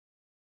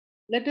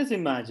Let us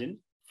imagine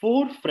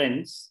four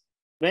friends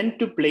went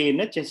to play in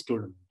a chess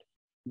tournament.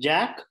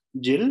 Jack,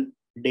 Jill,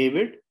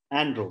 David,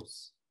 and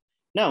Rose.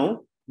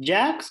 Now,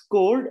 Jack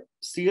scored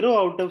 0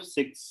 out of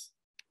 6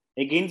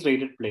 against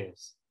rated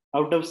players.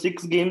 Out of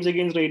 6 games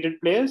against rated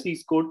players, he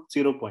scored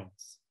 0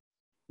 points.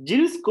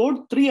 Jill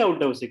scored 3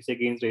 out of 6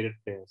 against rated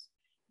players.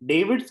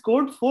 David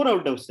scored 4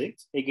 out of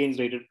 6 against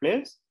rated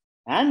players.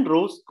 And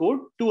Rose scored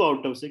 2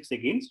 out of 6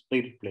 against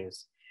rated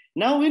players.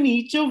 Now, in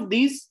each of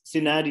these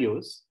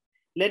scenarios,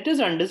 let us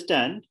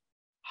understand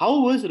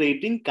how was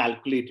rating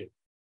calculated.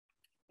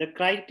 The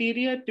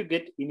criteria to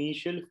get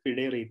initial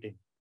FIDE rating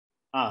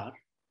are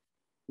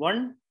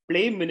 1.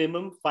 Play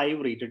minimum 5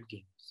 rated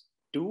games.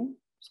 2.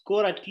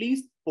 Score at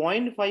least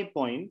 0.5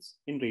 points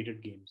in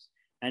rated games.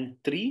 And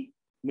 3.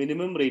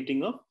 Minimum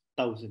rating of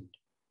 1000.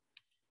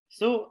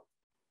 So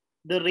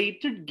the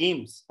rated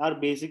games are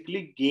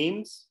basically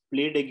games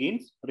played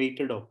against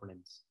rated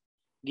opponents.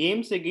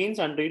 Games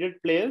against unrated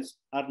players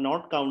are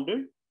not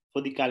counted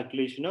for the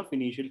calculation of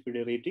initial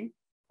FIDE rating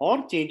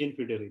or change in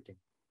FIDE rating.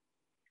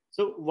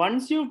 So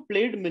once you've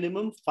played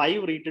minimum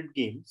 5 rated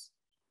games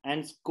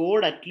and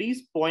scored at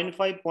least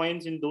 0.5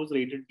 points in those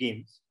rated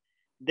games,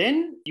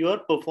 then your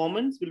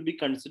performance will be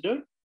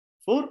considered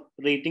for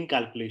rating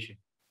calculation.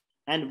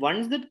 And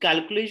once that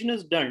calculation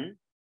is done,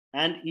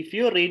 and if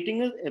your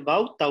rating is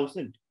above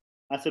 1000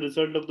 as a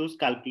result of those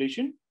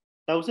calculation,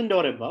 1000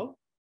 or above,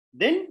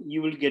 then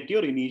you will get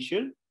your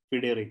initial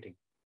FIDE rating.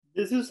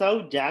 This is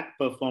how Jack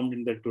performed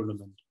in the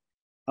tournament.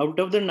 Out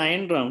of the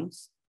 9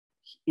 rounds,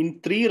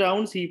 in 3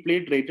 rounds he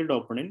played rated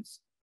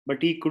opponents,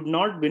 but he could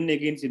not win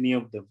against any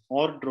of them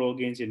or draw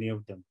against any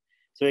of them.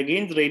 So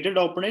against rated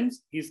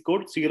opponents, he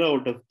scored 0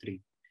 out of 3.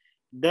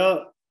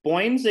 The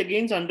points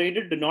against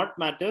unrated do not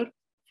matter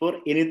for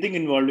anything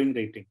involving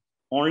rating.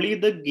 Only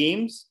the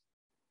games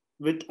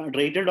with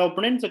rated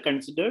opponents are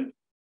considered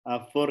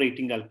for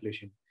rating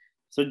calculation.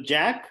 So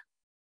Jack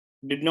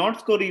did not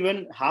score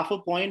even half a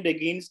point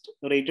against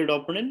rated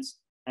opponents,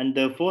 and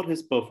therefore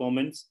his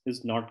performance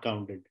is not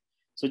counted.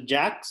 So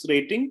Jack's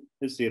rating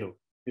is 0.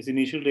 His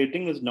initial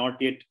rating is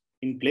not yet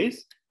in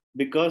place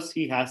because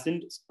he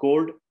hasn't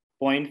scored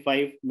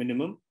 0.5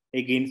 minimum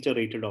against a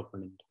rated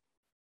opponent.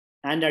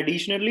 And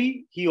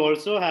additionally, he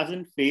also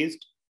hasn't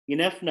faced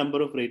enough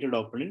number of rated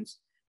opponents.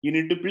 You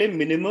need to play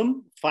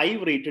minimum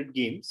 5 rated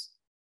games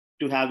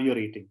to have your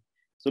rating.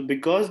 So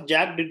because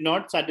Jack did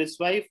not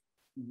satisfy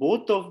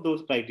both of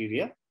those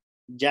criteria,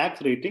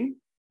 Jack's rating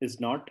is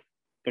not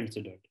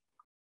considered.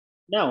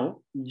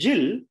 Now,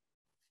 Jill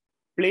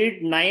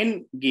played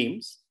 9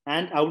 games,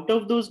 and out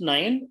of those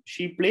 9,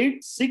 she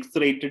played 6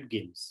 rated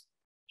games.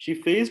 She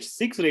faced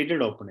 6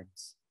 rated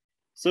opponents.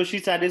 So she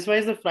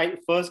satisfies the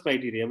first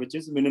criteria, which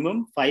is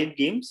minimum 5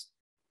 games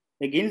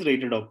against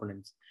rated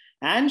opponents.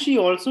 And she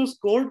also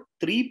scored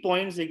 3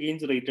 points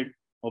against rated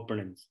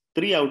opponents,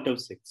 3 out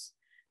of 6.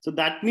 So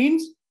that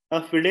means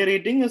a FIDE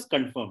rating is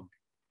confirmed.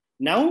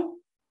 Now,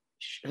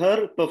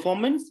 her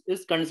performance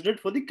is considered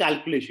for the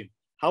calculation.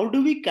 How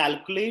do we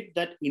calculate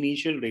that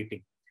initial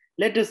rating?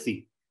 Let us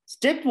see.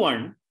 Step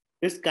 1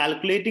 is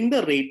calculating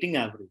the rating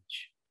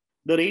average.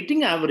 The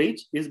rating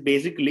average is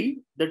basically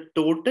the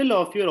total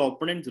of your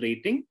opponent's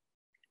rating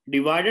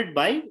divided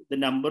by the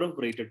number of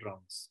rated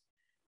rounds.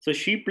 So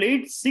she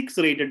played 6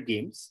 rated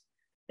games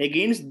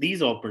against these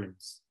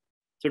opponents.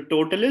 So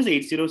total is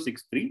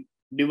 8063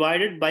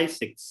 divided by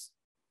 6.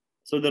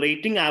 So the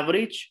rating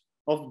average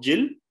of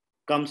Jill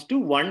comes to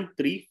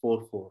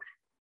 1344,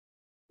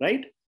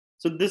 right?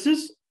 So this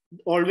is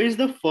always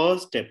the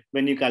first step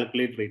when you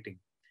calculate rating.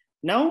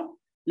 Now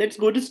let's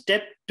go to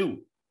step 2.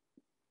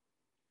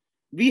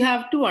 We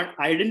have to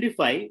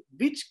identify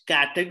which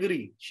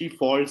category she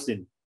falls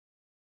in.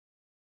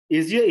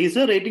 Is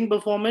her rating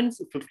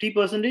performance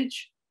 50%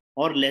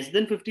 or less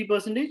than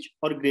 50%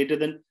 or greater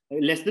than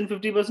less than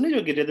 50%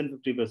 or greater than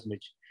 50%?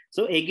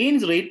 So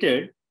against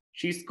rated,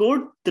 she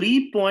scored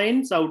 3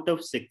 points out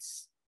of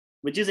 6,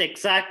 which is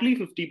exactly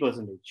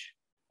 50%,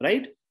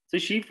 right? So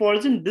she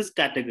falls in this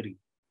category.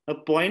 Her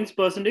points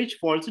percentage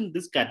falls in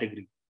this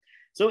category.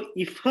 So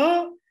if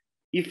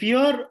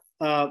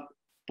your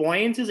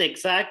points is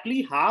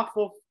exactly half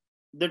of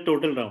the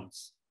total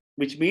rounds,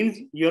 which means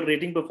your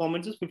rating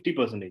performance is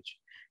 50%,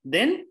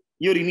 then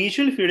your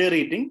initial FIDE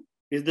rating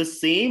is the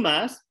same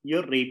as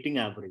your rating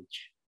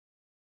average.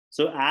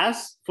 So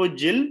as for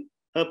Jill,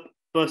 her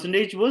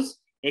percentage was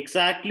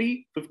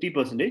exactly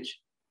 50%.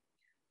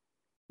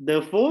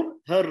 Therefore,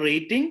 her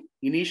rating,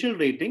 initial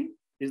rating,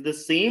 is the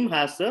same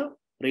as the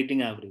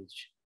rating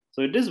average.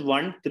 So it is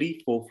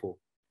 1344.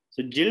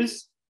 So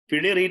Jill's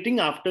FIDE rating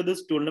after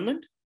this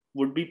tournament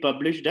would be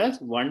published as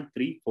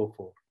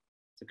 1344.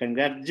 So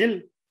congrats, Jill.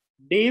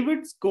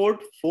 David scored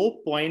 4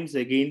 points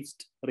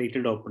against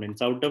rated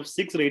opponents. Out of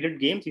 6 rated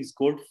games, he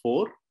scored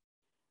 4.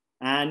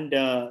 And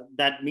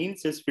that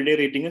means his FIDE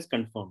rating is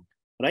confirmed,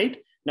 right?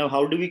 Now,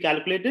 how do we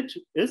calculate it?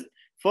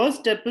 First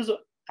step is,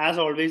 as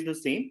always, the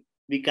same.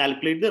 We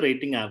calculate the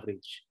rating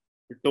average.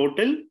 The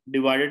total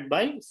divided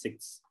by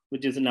 6,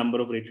 which is the number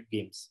of rated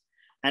games.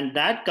 And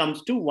that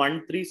comes to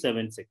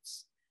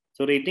 1376.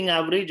 So rating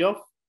average of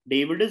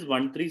David is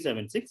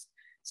 1376.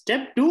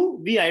 Step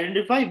 2, we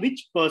identify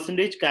which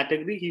percentage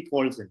category he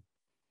falls in.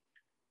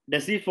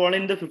 Does he fall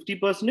in the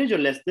 50% or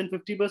less than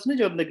 50%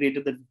 or in the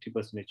greater than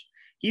 50%?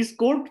 He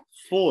scored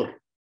 4.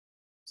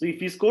 So if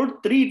he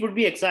scored 3, it would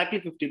be exactly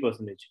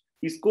 50%.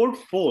 He scored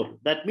 4.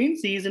 That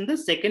means he is in the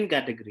second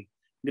category,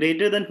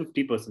 greater than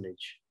 50%.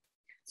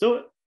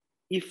 So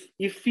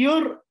if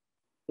your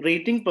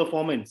rating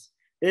performance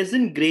is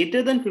in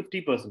greater than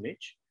 50%,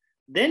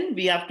 then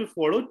we have to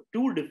follow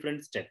 2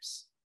 different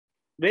steps.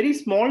 Very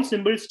small,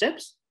 simple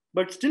steps,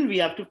 but still we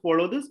have to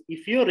follow this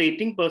if your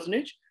rating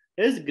percentage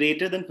is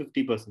greater than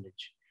 50%.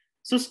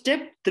 So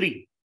step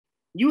 3,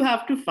 you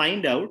have to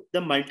find out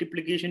the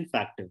multiplication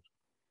factor.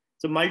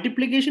 So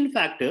multiplication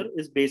factor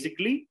is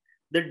basically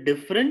the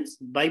difference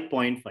by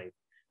 0.5.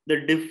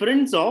 The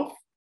difference of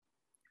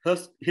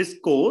his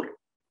score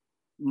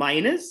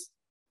minus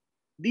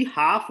the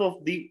half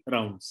of the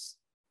rounds.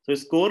 So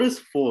his score is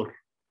 4.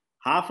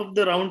 Half of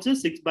the rounds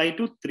is 6 by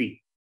 2,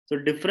 3. So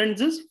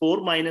difference is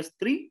 4 minus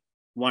 3,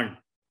 1.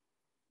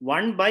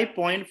 1 by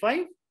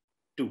 0.5,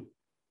 2.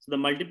 So the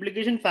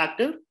multiplication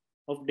factor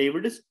of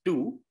David is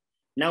 2.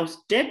 Now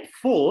step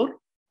 4,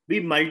 we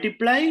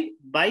multiply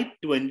by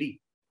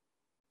 20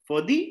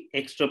 for the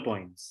extra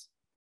points.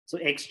 So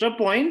extra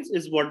points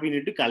is what we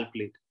need to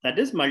calculate. That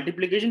is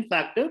multiplication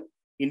factor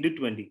into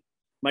 20.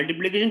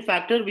 Multiplication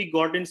factor we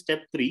got in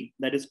step 3,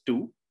 that is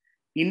 2,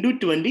 into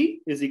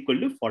 20 is equal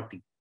to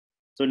 40.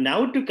 So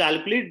now to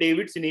calculate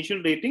David's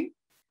initial rating,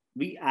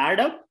 we add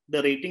up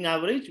the rating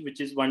average, which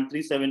is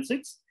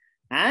 1376,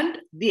 and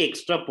the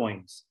extra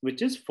points,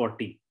 which is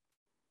 40.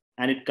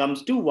 And it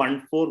comes to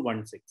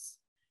 1416.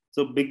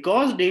 So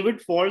because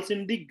David falls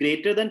in the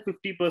greater than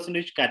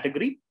 50%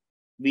 category,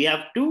 we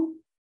have to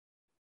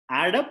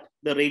add up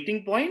the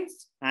rating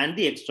points and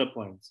the extra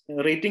points,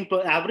 rating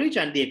per average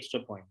and the extra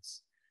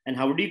points. And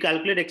how do you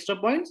calculate extra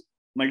points?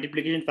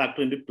 Multiplication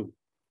factor into 2.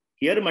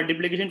 Here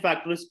multiplication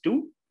factor is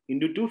 2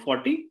 into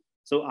 240.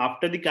 So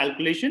after the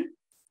calculation,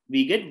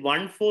 we get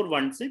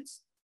 1416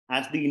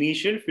 as the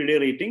initial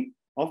FIDE rating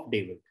of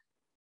David.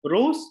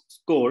 Rose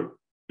scored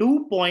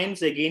 2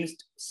 points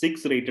against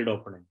 6 rated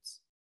opponents.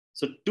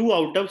 So 2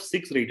 out of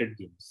 6 rated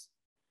games.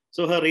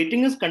 So her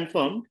rating is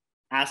confirmed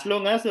as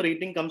long as the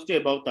rating comes to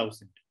above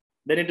 1000.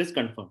 Then it is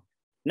confirmed.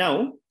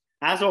 Now,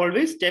 as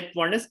always, step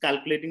 1 is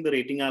calculating the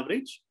rating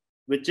average,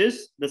 which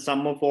is the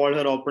sum of all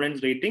her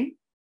opponents' rating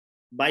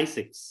by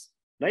 6,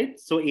 right?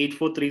 So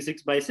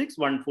 8436 by 6,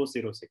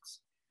 1406.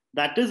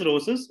 That is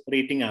Rose's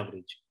rating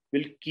average.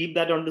 We'll keep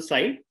that on the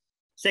side.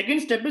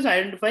 Second step is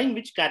identifying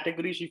which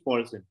category she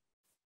falls in.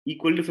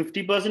 Equal to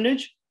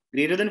 50%,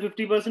 greater than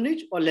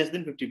 50%, or less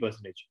than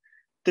 50%.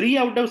 3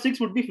 out of 6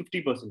 would be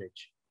 50%,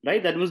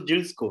 right? That was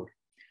Jill's score.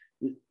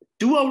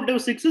 2 out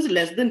of 6 is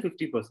less than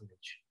 50%.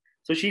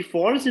 So she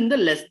falls in the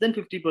less than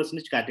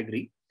 50%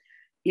 category,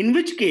 in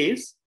which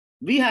case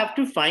we have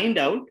to find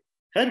out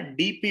her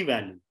DP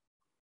value.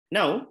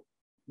 Now,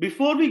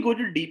 before we go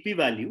to DP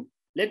value,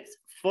 let's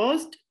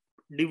first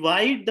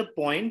divide the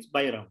points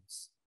by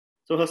rounds.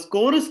 So her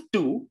score is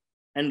 2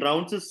 and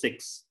rounds is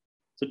 6.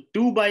 So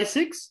 2 by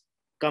 6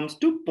 comes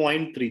to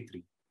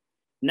 0.33.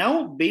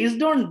 Now,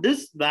 based on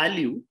this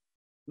value,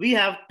 we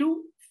have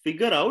to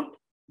figure out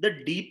the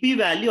DP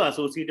value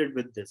associated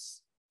with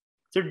this.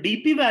 So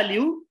DP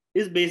value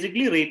is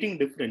basically rating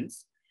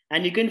difference,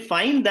 and you can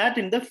find that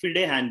in the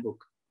FIDE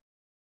handbook.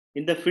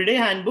 In the FIDE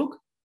handbook,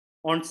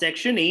 on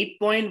section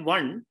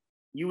 8.1,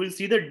 you will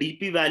see the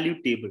DP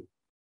value table.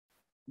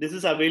 This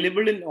is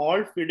available in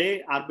all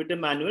FIDE arbiter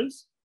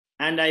manuals,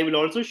 and I will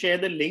also share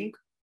the link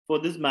for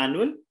this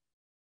manual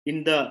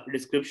in the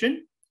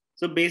description.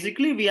 So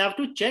basically, we have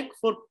to check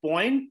for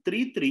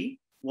 0.33,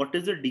 what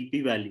is the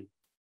DP value?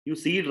 You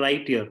see it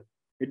right here.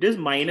 It is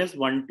minus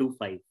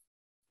 125.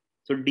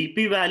 So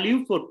DP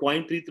value for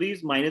 0.33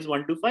 is minus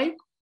 125.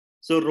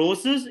 So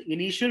Rose's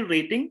initial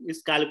rating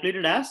is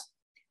calculated as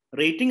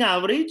rating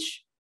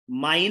average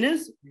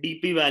minus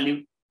DP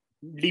value,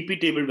 DP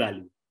table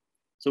value.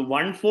 So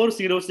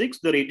 1406,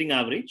 the rating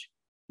average,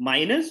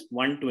 minus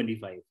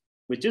 125,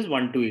 which is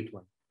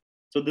 1281.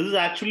 So this is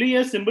actually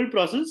a simple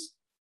process.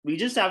 We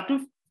just have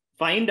to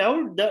find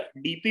out the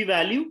DP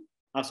value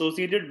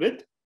associated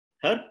with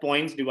her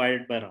points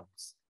divided by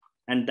rounds.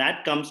 And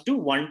that comes to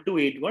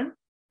 1281.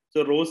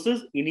 So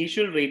Rose's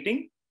initial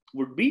rating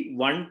would be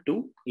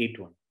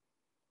 1281.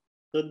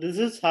 So this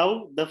is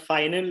how the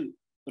final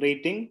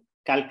rating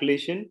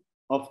calculation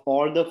of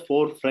all the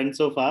 4 friends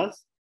of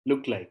ours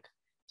look like.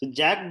 So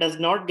Jack does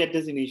not get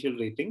his initial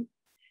rating.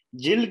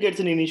 Jill gets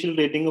an initial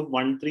rating of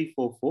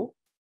 1344.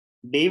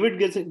 David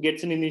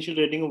gets an initial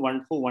rating of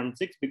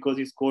 1416 because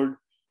he scored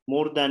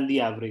more than the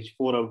average,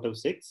 4 out of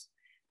 6.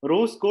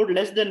 Rose scored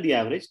less than the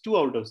average, 2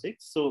 out of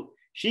 6. So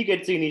she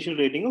gets the initial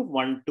rating of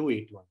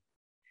 1281.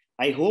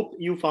 I hope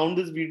you found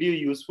this video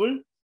useful,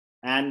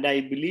 and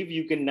I believe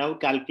you can now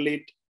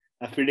calculate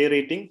a FIDE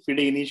rating, FIDE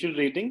initial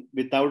rating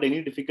without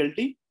any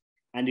difficulty.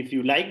 And if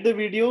you liked the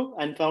video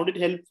and found it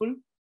helpful,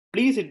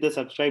 please hit the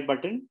subscribe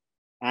button,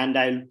 and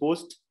I'll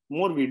post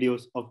more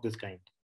videos of this kind.